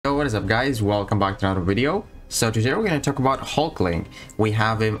what is up guys, welcome back to another video. So today we're going to talk about Hulkling. We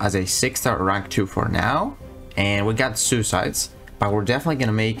have him as a 6-star rank 2 for now, and we got suicides, but we're definitely going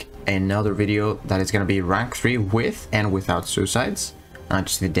to make another video that is going to be rank 3 with and without suicides,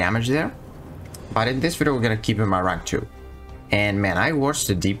 just the damage there. But in this video we're going to keep him at rank 2. And man, I watched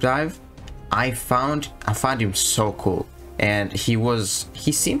the deep dive. I found him so cool, and he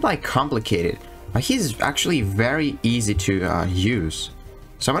seemed like complicated, but he's actually very easy to use.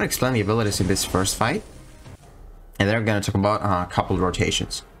 So I'm going to explain the abilities in this first fight, and then we're going to talk about a couple of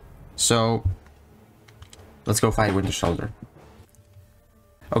rotations. So let's go fight Winter Soldier.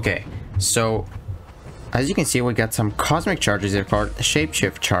 Okay, so as you can see, we got some cosmic charges. They're called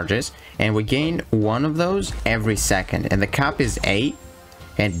shapeshift charges, and we gain one of those every second, and the cap is 8,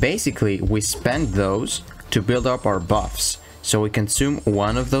 and basically we spend those to build up our buffs. So we consume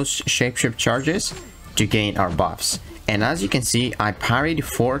one of those shapeshift charges to gain our buffs. And as you can see, I parried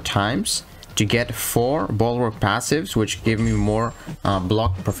 4 times to get 4 bulwark passives, which give me more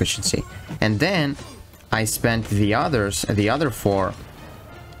block proficiency. And then I spent the other 4,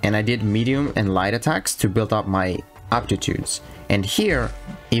 and I did medium and light attacks to build up my aptitudes. And here,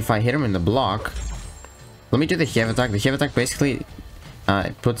 if I hit him in the block, let me do the heavy attack. The heavy attack basically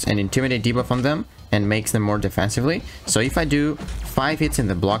puts an intimidate debuff on them and makes them more defensively. So if I do 5 hits in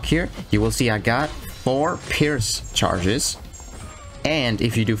the block here, you will see I got 4 pierce charges. And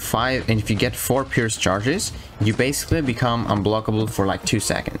if you do 5, and if you get 4 pierce charges, you basically become unblockable for like 2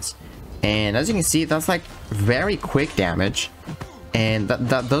 seconds. And as you can see, that's like very quick damage. And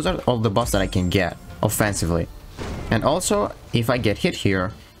those are all the buffs that I can get offensively. And also, if I get hit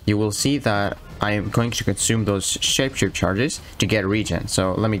here, you will see that I am going to consume those shapeshift charges to get regen.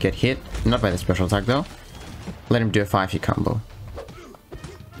 So let me get hit, not by the special attack though. Let him do a 5-hit combo.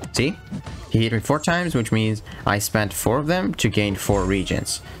 See? He hit me 4 times, which means I spent 4 of them to gain 4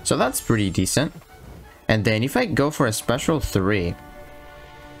 regens. So that's pretty decent. And then if I go for a special 3,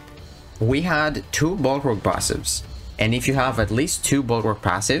 we had 2 bulwark passives. And if you have at least 2 bulwark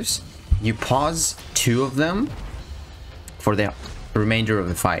passives, you pause 2 of them for the remainder of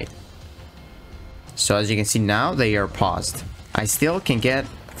the fight. So as you can see now, they are paused. I still can get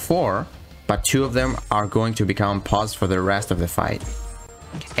 4, but 2 of them are going to become paused for the rest of the fight.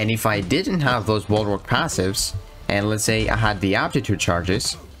 And if I didn't have those bulwark passives, and let's say I had the aptitude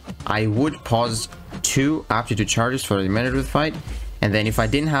charges, I would pause 2 aptitude charges for the remainder of the fight. And then if I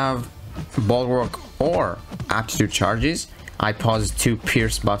didn't have bulwark or aptitude charges, I paused 2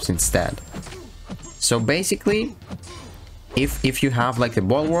 pierce buffs instead. So basically, if you have like the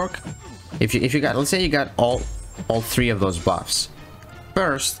bulwark, if you got, let's say you got all 3 of those buffs,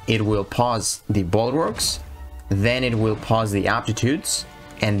 first it will pause the bulwarks, then it will pause the aptitudes,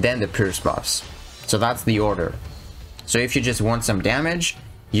 and then the pierce buffs. So that's the order. So if you just want some damage,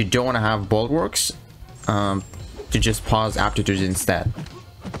 you don't want to have bulwarks, to just pause aptitudes instead.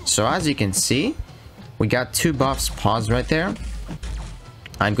 So as you can see, we got 2 buffs paused right there.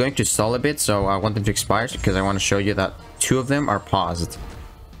 I'm going to stall a bit, so I want them to expire because I want to show you that 2 of them are paused.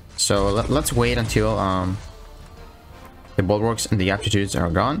 So let's wait until the bulwarks and the aptitudes are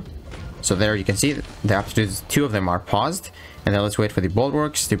gone. So there you can see the aptitudes, 2 of them are paused. And then let's wait for the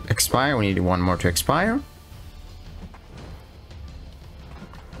bulwarks to expire. We need 1 more to expire.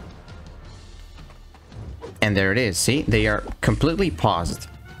 And there it is. See, they are completely paused.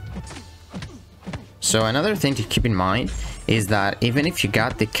 So another thing to keep in mind is that even if you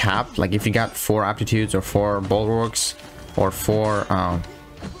got the cap, like if you got 4 aptitudes or 4 bulwarks or 4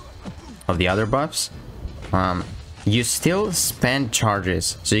 of the other buffs, you still spend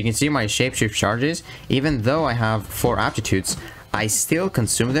charges. So you can see my shapeshift charges, even though I have 4 aptitudes, I still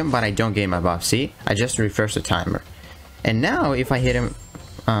consume them, but I don't gain my buff. See, I just refresh the timer. And now if I hit him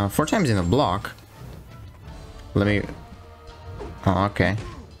 4 times in the block, let me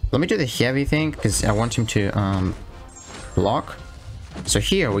do the heavy thing because I want him to block. So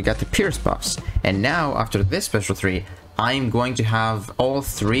here we got the pierce buffs, and now after this special 3, I'm going to have all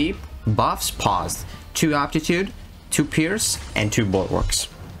 3 buffs paused: 2 aptitude, 2 pierce, and 2 bulwarks.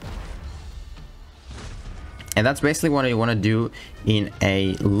 And that's basically what you want to do in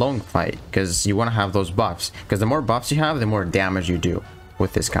a long fight, because you want to have those buffs, because the more buffs you have, the more damage you do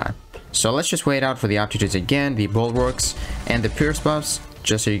with this guy. So let's just wait out for the aptitudes again, the bulwarks, and the pierce buffs,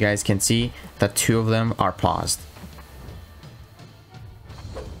 just so you guys can see that 2 of them are paused.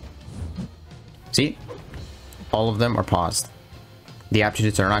 See? All of them are paused. The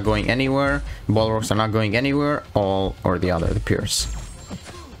aptitudes are not going anywhere, bulwarks are not going anywhere, all or the other, the pierce.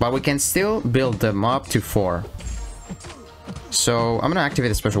 But we can still build them up to 4. So I'm gonna activate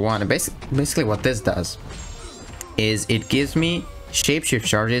the special 1, and basically what this does is it gives me shapeshift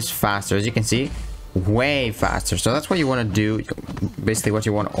charges faster. As you can see, way faster. So that's what you want to do, basically what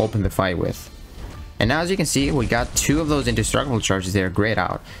you want to open the fight with. And now, as you can see, we got 2 of those indestructible charges there, grayed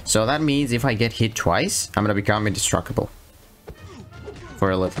out. So that means if I get hit twice, I'm gonna become indestructible for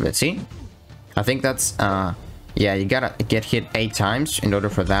a little bit. See, I think that's yeah, you gotta get hit 8 times in order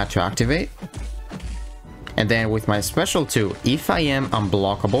for that to activate. And then with my special 2, if I am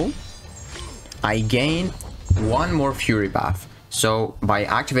unblockable, I gain 1 more fury buff. So by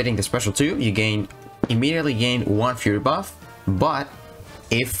activating the special 2, you immediately gain 1 fury buff. But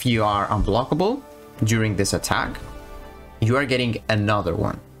if you are unblockable during this attack, you are getting another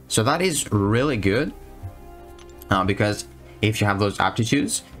one. So that is really good, because if you have those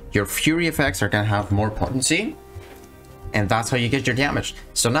aptitudes, your fury effects are gonna have more potency, and that's how you get your damage.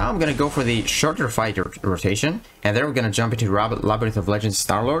 So now I'm gonna go for the shorter fight rotation, and then we're gonna jump into Labyrinth of Legends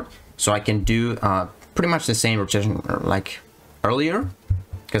Star-Lord, so I can do pretty much the same rotation like earlier,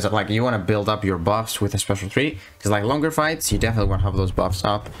 because like you want to build up your buffs with a special 3, because like longer fights, you definitely want to have those buffs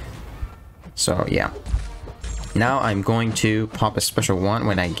up. So yeah, now I'm going to pop a special 1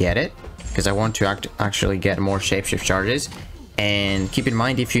 when I get it, because I want to actually get more shapeshift charges. And keep in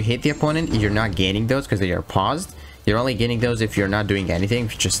mind, if you hit the opponent, you're not gaining those because they are paused. You're only getting those if you're not doing anything,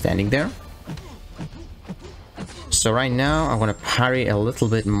 if you're just standing there. So right now I want to parry a little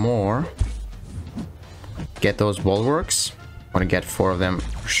bit more, get those bulwarks. I want to get 4 of them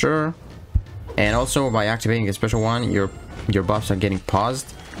for sure. And also by activating a special 1, your buffs are getting paused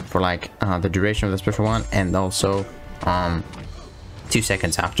for like the duration of the special 1, and also 2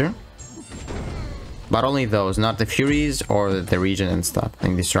 seconds after. But only those, not the furies or the region and stuff,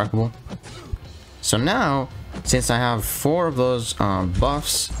 indestructible. So now, since I have 4 of those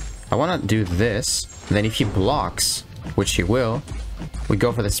buffs, I want to do this. Then if he blocks, which he will, we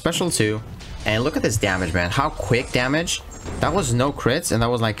go for the special 2. And look at this damage, man. How quick damage. That was no crits, and that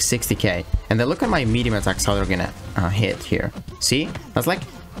was like 60k. And then look at my medium attacks, how they're gonna hit here. See? That's like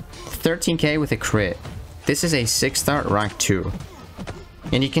 13k with a crit. This is a 6-star rank 2.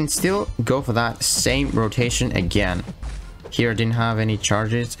 And you can still go for that same rotation again. Here I didn't have any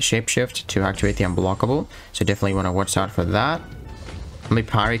charges, shapeshift to activate the unblockable, so definitely want to watch out for that. Let me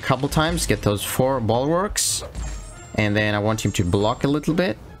parry a couple times, get those 4 bulwarks, and then I want him to block a little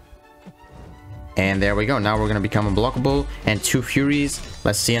bit. And there we go. Now we're going to become unblockable, and 2 furies.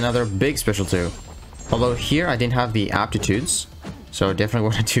 Let's see another big special 2. Although here I didn't have the aptitudes, so definitely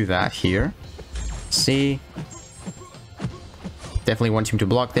want to do that here. See, definitely want him to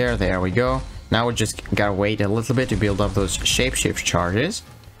block there. There we go. Now we just gotta wait a little bit to build up those shapeshift charges.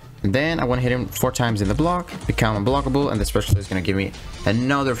 And then I want to hit him 4 times in the block, become unblockable, and the special is going to give me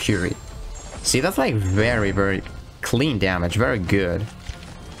another fury. See, that's like very, very clean damage. Very good.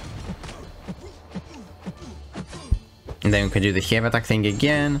 And then we can do the heavy attack thing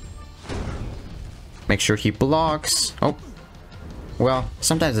again. Make sure he blocks. Oh, well,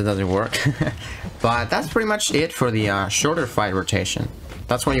 sometimes it doesn't work. But that's pretty much it for the shorter fight rotation.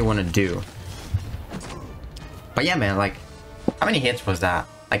 That's what you want to do. But yeah, man, like, how many hits was that?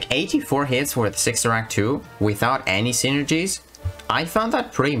 Like 84 hits with 6 rank 2 without any synergies. I found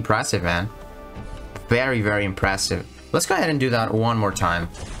that pretty impressive, man. Very, very impressive. Let's go ahead and do that one more time.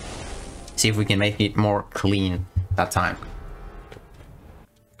 See if we can make it more clean that time.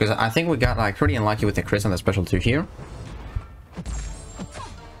 Because I think we got like pretty unlucky with the crits on the special 2 here.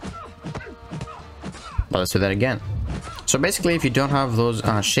 But let's do that again. So basically, if you don't have those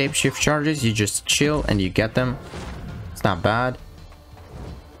shapeshift charges, you just chill and you get them. It's not bad.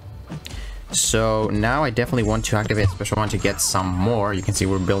 So now I definitely want to activate special 1 to get some more. You can see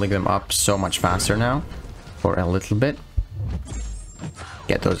we're building them up so much faster now for a little bit.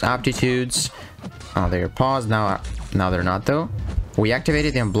 Get those aptitudes. They're paused now. Now they're not though. We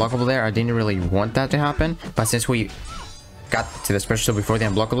activated the unblockable there. I didn't really want that to happen, but since we got to the special before the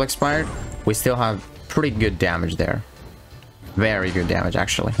unblockable expired, we still have pretty good damage there. Very good damage,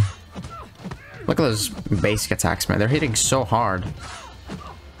 actually. Look at those basic attacks, man. They're hitting so hard.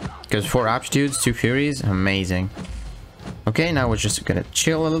 Because 4 aptitudes, 2 furies, amazing. Okay, now we're just gonna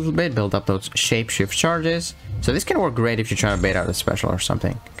chill a little bit, build up those shapeshift charges. So this can work great if you're trying to bait out a special or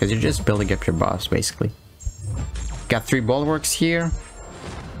something, because you're just building up your buffs, basically. Got 3 bulwarks here.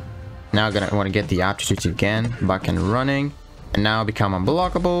 Now I'm gonna want to get the aptitudes again, back and running. And now become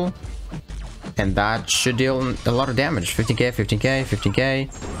unblockable. And that should deal a lot of damage. 15k, 15k,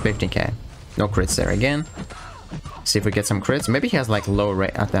 15k, 15k. No crits there again. See if we get some crits. Maybe he has like low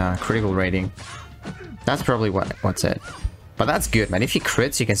rate at the critical rating. That's probably what's it. But that's good, man. If he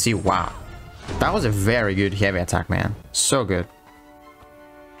crits, you can see, wow. That was a very good heavy attack, man. So good.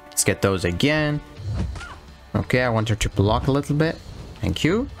 Let's get those again. Okay, I want her to block a little bit. Thank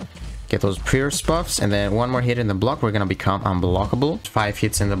you. Get those pierce buffs, and then one more hit in the block, we're gonna become unblockable. 5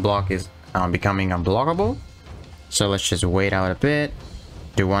 hits in the block is becoming unblockable. So let's just wait out a bit.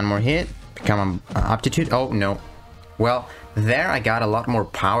 Do one more hit, become aptitude. Oh no. Well, there I got a lot more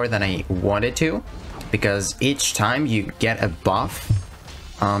power than I wanted to, because each time you get a buff,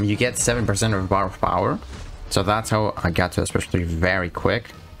 you get 7% of bar of power. So that's how I got to especially very quick.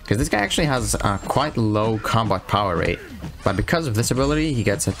 Because this guy actually has a quite low combat power rate, but because of this ability, he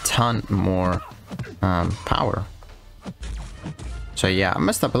gets a ton more power. So yeah, I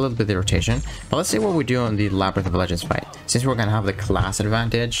messed up a little bit the rotation, but let's see what we do on the Labyrinth of Legends fight. Since we're gonna have the class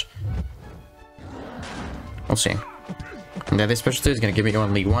advantage, we'll see. And then this special 2 is gonna give me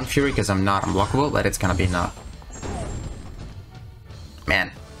only 1 Fury because I'm not unblockable, but it's gonna be enough.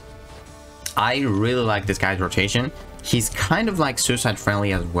 Man, I really like this guy's rotation. He's kind of like suicide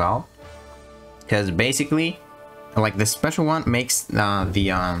friendly as well, because basically, like the special one makes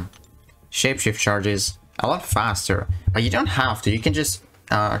the shapeshift charges a lot faster, but you don't have to. You can just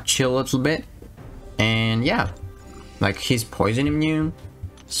chill a little bit, and yeah, like he's poison immune,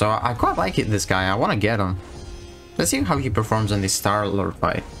 so I quite like it. This guy, I want to get him. Let's see how he performs in the Star-Lord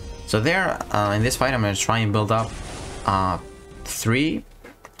fight. So there, in this fight, I'm gonna try and build up 3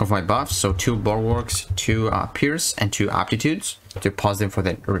 of my buffs, so 2 bulwarks, 2 pierce, and 2 aptitudes to pause them for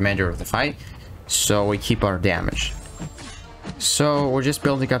the remainder of the fight, so we keep our damage. So we're just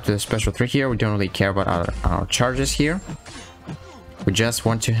building up to the special 3 here. We don't really care about our charges here. We just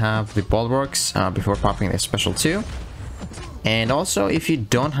want to have the bulwarks before popping the special 2. And also, if you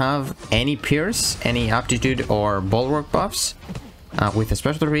don't have any pierce, any aptitude or bulwark buffs with a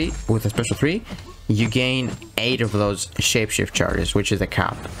special 3, you gain 8 of those shapeshift charges, which is the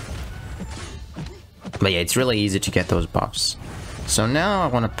cap. But yeah, it's really easy to get those buffs. So now I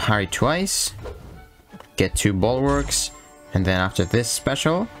want to parry twice, get 2 bulwarks, and then after this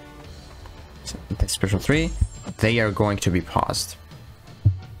special 3, they are going to be paused.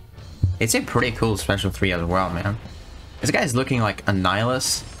 It's a pretty cool special 3 as well, man. This guy's looking like a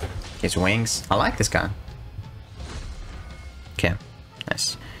Nihilus. His wings. I like this guy. Okay,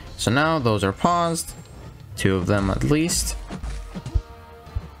 nice. So now those are paused. 2 of them at least.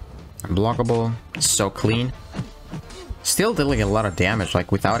 Unblockable. So clean. Still dealing a lot of damage,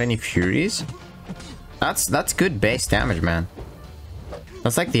 like without any furies. That's good base damage, man.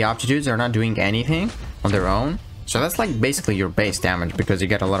 That's like the aptitudes are not doing anything on their own. So that's like basically your base damage because you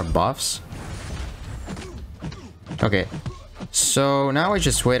get a lot of buffs. Okay. So now I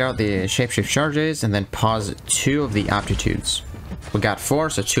just wait out the shapeshift charges and then pause 2 of the aptitudes. We got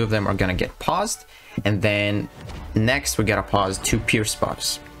 4, so 2 of them are gonna get paused, and then next we gotta pause 2 pierce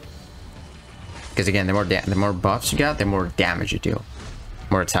buffs. Because again, the more buffs you got, the more damage you deal,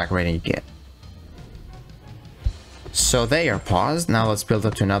 more attack rating you get. So they are paused. Now let's build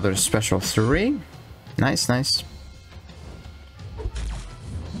up to another special 3. Nice, nice.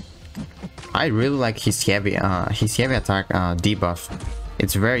 I really like his heavy attack debuff.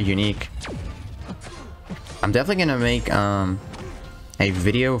 It's very unique. I'm definitely gonna make a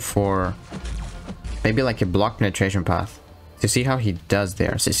video for maybe like a block penetration path to see how he does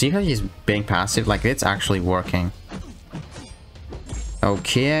there. So see how he's being passive, like it's actually working.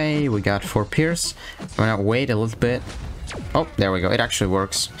 Okay, we got 4 pierce. I'm gonna wait a little bit. Oh, there we go. It actually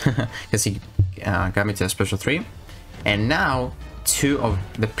works because he got me to a special 3, and now 2 of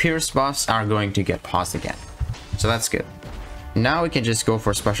the pierce buffs are going to get paused again, so that's good. Now we can just go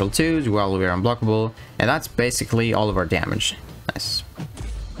for special 2s while we're unblockable, and that's basically all of our damage. Nice.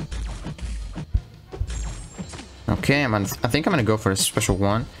 Okay, I think I'm gonna go for a special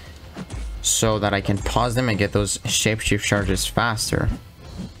 1 so that I can pause them and get those shapeshift charges faster.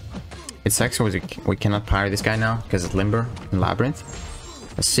 It sucks we cannot parry this guy now because it's limber in Labyrinth.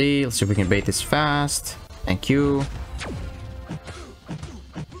 Let's see if we can bait this fast. Thank you.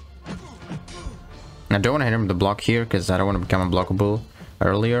 I don't want to hit him with the block here because I don't want to become unblockable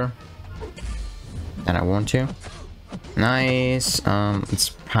earlier than I want to. Nice. Let's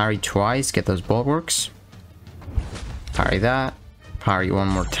parry twice, get those bulwarks. Parry that. Parry one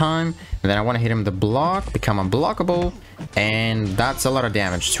more time. And then I want to hit him with the block, become unblockable. And that's a lot of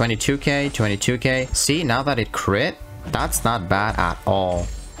damage. 22k, 22k. See, now that it crit, that's not bad at all.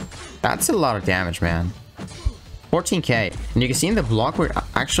 That's a lot of damage, man. 14k. And you can see in the block, we're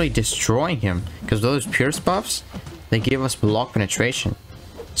actually destroying him. Because those pierce buffs, they give us block penetration.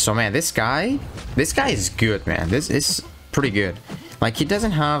 So, man, this guy is good, man. This is pretty good. Like, he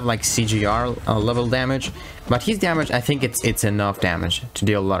doesn't have, like, CGR level damage. But his damage, I think it's enough damage to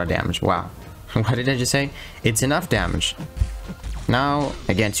deal a lot of damage. Wow. What did I just say? It's enough damage. Now,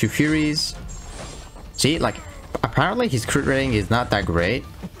 again, 2 Furies. See, like, apparently his crit rating is not that great.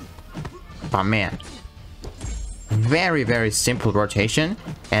 But man, very, very simple rotation.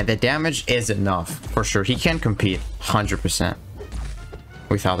 And the damage is enough, for sure. He can compete 100%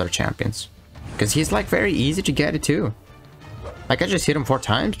 with other champions. Because he's like very easy to get it too. Like I just hit him 4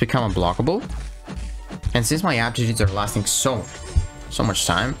 times, become unblockable. And since my aptitudes are lasting so much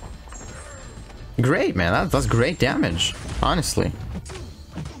time. Great, man. That's great damage, honestly.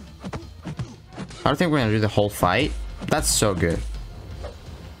 I don't think we're gonna do the whole fight. That's so good.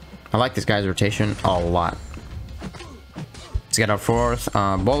 I like this guy's rotation a lot. Let's get our 4th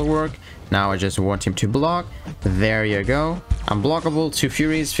bulwark. Now I just want him to block. There you go. Unblockable, 2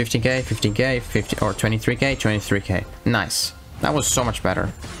 Furies, 15k, 15k, 50 or 23k, 23k. Nice. That was so much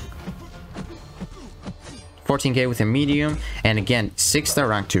better. 14k with a medium, and again, 6-star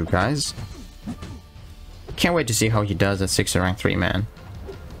rank 2, guys. Can't wait to see how he does at 6-star rank 3, man.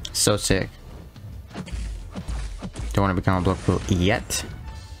 So sick. Don't want to become unblockable yet.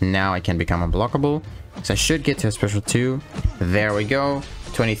 Now I can become unblockable. So I should get to a special 2. There we go.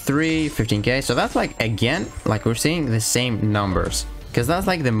 23, 15k. So that's like, again, like we're seeing the same numbers. Because that's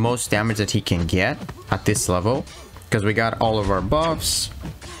like the most damage that he can get at this level. Because we got all of our buffs.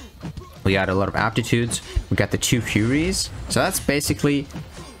 We got a lot of aptitudes. We got the 2 Furies. So that's basically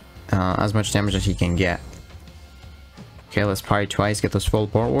as much damage as he can get. Okay, let's parry twice, get those full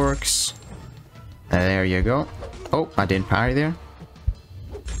bulwarks. There you go. Oh, I didn't parry there.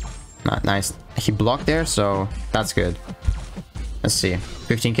 Not nice. He blocked there, so that's good. Let's see.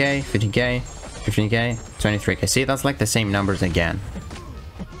 15k, 15k, 15k, 23k. See, that's like the same numbers again.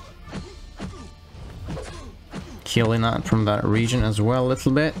 Killing that from that region as well a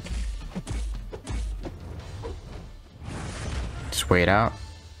little bit. Just wait out.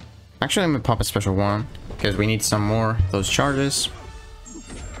 Actually, I'm gonna pop a special 1 because we need some more of those charges.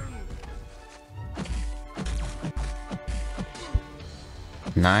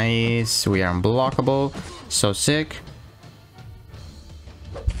 Nice. We are unblockable. So sick.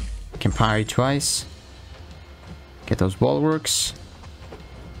 Can parry twice. Get those bulwarks.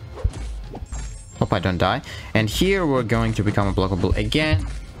 Hope I don't die. And here we're going to become unblockable again.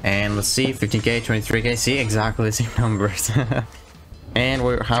 And let's see. 15k, 23k. See, exactly the same numbers. And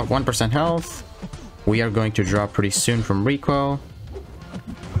we have 1% health. We are going to drop pretty soon from recoil.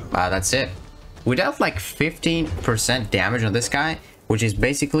 That's it. We dealt like 15% damage on this guy, which is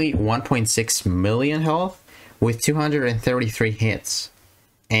basically 1.6 million health with 233 hits.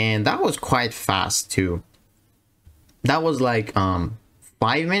 And that was quite fast too. That was like 5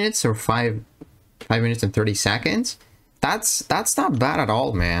 minutes or 5 minutes and 30 seconds. That's not bad at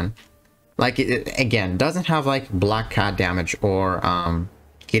all, man. Like it again doesn't have like Black Cat damage or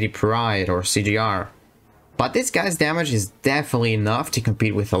Kitty Pryde or CGR. But this guy's damage is definitely enough to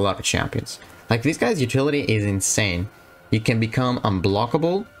compete with a lot of champions. Like this guy's utility is insane. You can become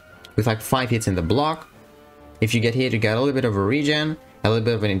unblockable with like 5 hits in the block. If you get hit, you get a little bit of a regen, a little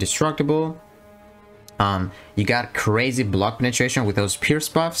bit of an indestructible. You got crazy block penetration with those pierce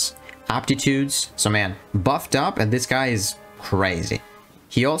buffs, aptitudes. So man, buffed up, and this guy is crazy.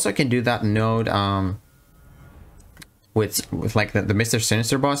 He also can do that node with like the Mr.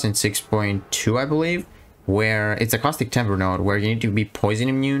 Sinister boss in 6.2, I believe, where it's a caustic temper node where you need to be poison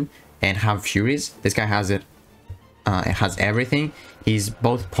immune and have furies. This guy has it. It has everything. He's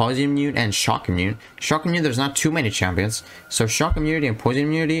both poison immune and shock immune. Shock immune, there's not too many champions, so shock immunity and poison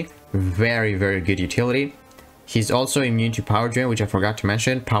immunity, very, very good utility. He's also immune to power drain, which I forgot to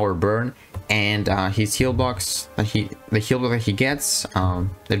mention, power burn, and his heal blocks, the heal block that he gets,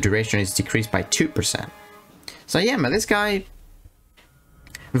 the duration is decreased by 2%. So yeah, man, this guy,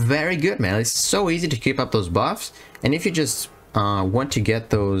 very good, man. It's so easy to keep up those buffs, and if you just want to get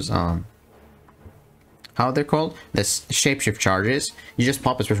those how they're called, the shapeshift charges, you just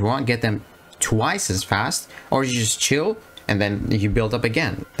pop a special 1, get them twice as fast, or you just chill and then you build up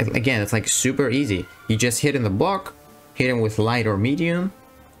again. It's like super easy. You just hit in the block, hit him with light or medium,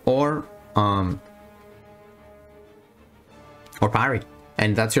 or parry,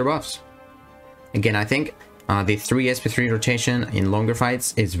 and that's your buffs. Again, I think the 3 SP3 rotation in longer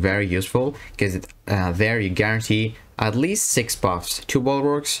fights is very useful because there you guarantee at least 6 buffs, 2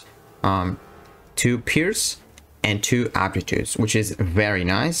 bulwarks, 2 pierce, and 2 aptitudes, which is very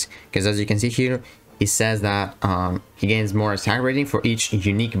nice because as you can see here, he says that he gains more attack rating for each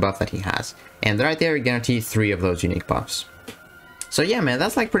unique buff that he has, and right there you guarantee 3 of those unique buffs. So yeah, man,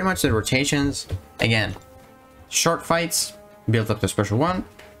 that's like pretty much the rotations. Again, short fights, build up the special 1,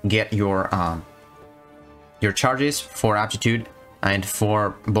 get your charges for aptitude and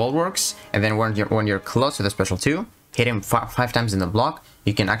for bulwarks, and then when you're close to the special 2, hit him 5 times in the block,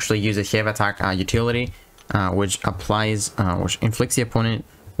 you can actually use a Heavy Attack utility, which inflicts the opponent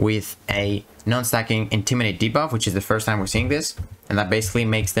with a non-stacking Intimidate debuff, which is the first time we're seeing this, and that basically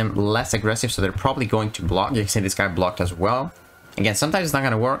makes them less aggressive, so they're probably going to block. You can see this guy blocked as well. Again, sometimes it's not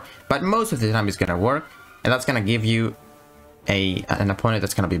going to work, but most of the time it's going to work, and that's going to give you an opponent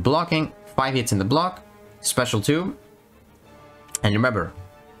that's going to be blocking, 5 hits in the block, special 2, and remember,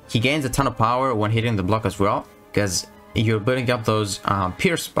 he gains a ton of power when hitting the block as well, because you're building up those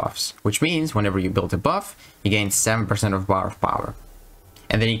pierce buffs, which means whenever you build a buff, you gain 7% of bar of power.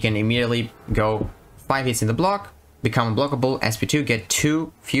 And then you can immediately go 5 hits in the block, become unblockable, SP2, get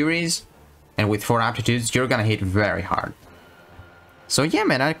 2 Furies, and with 4 aptitudes, you're gonna hit very hard. So yeah,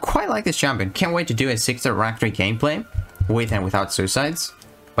 man, I quite like this champion. Can't wait to do a 6-star rank 3 gameplay with and without suicides.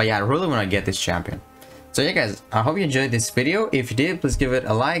 But yeah, I really want to get this champion. So yeah, guys, I hope you enjoyed this video. If you did, please give it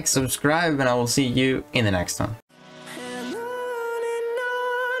a like, subscribe, and I will see you in the next one.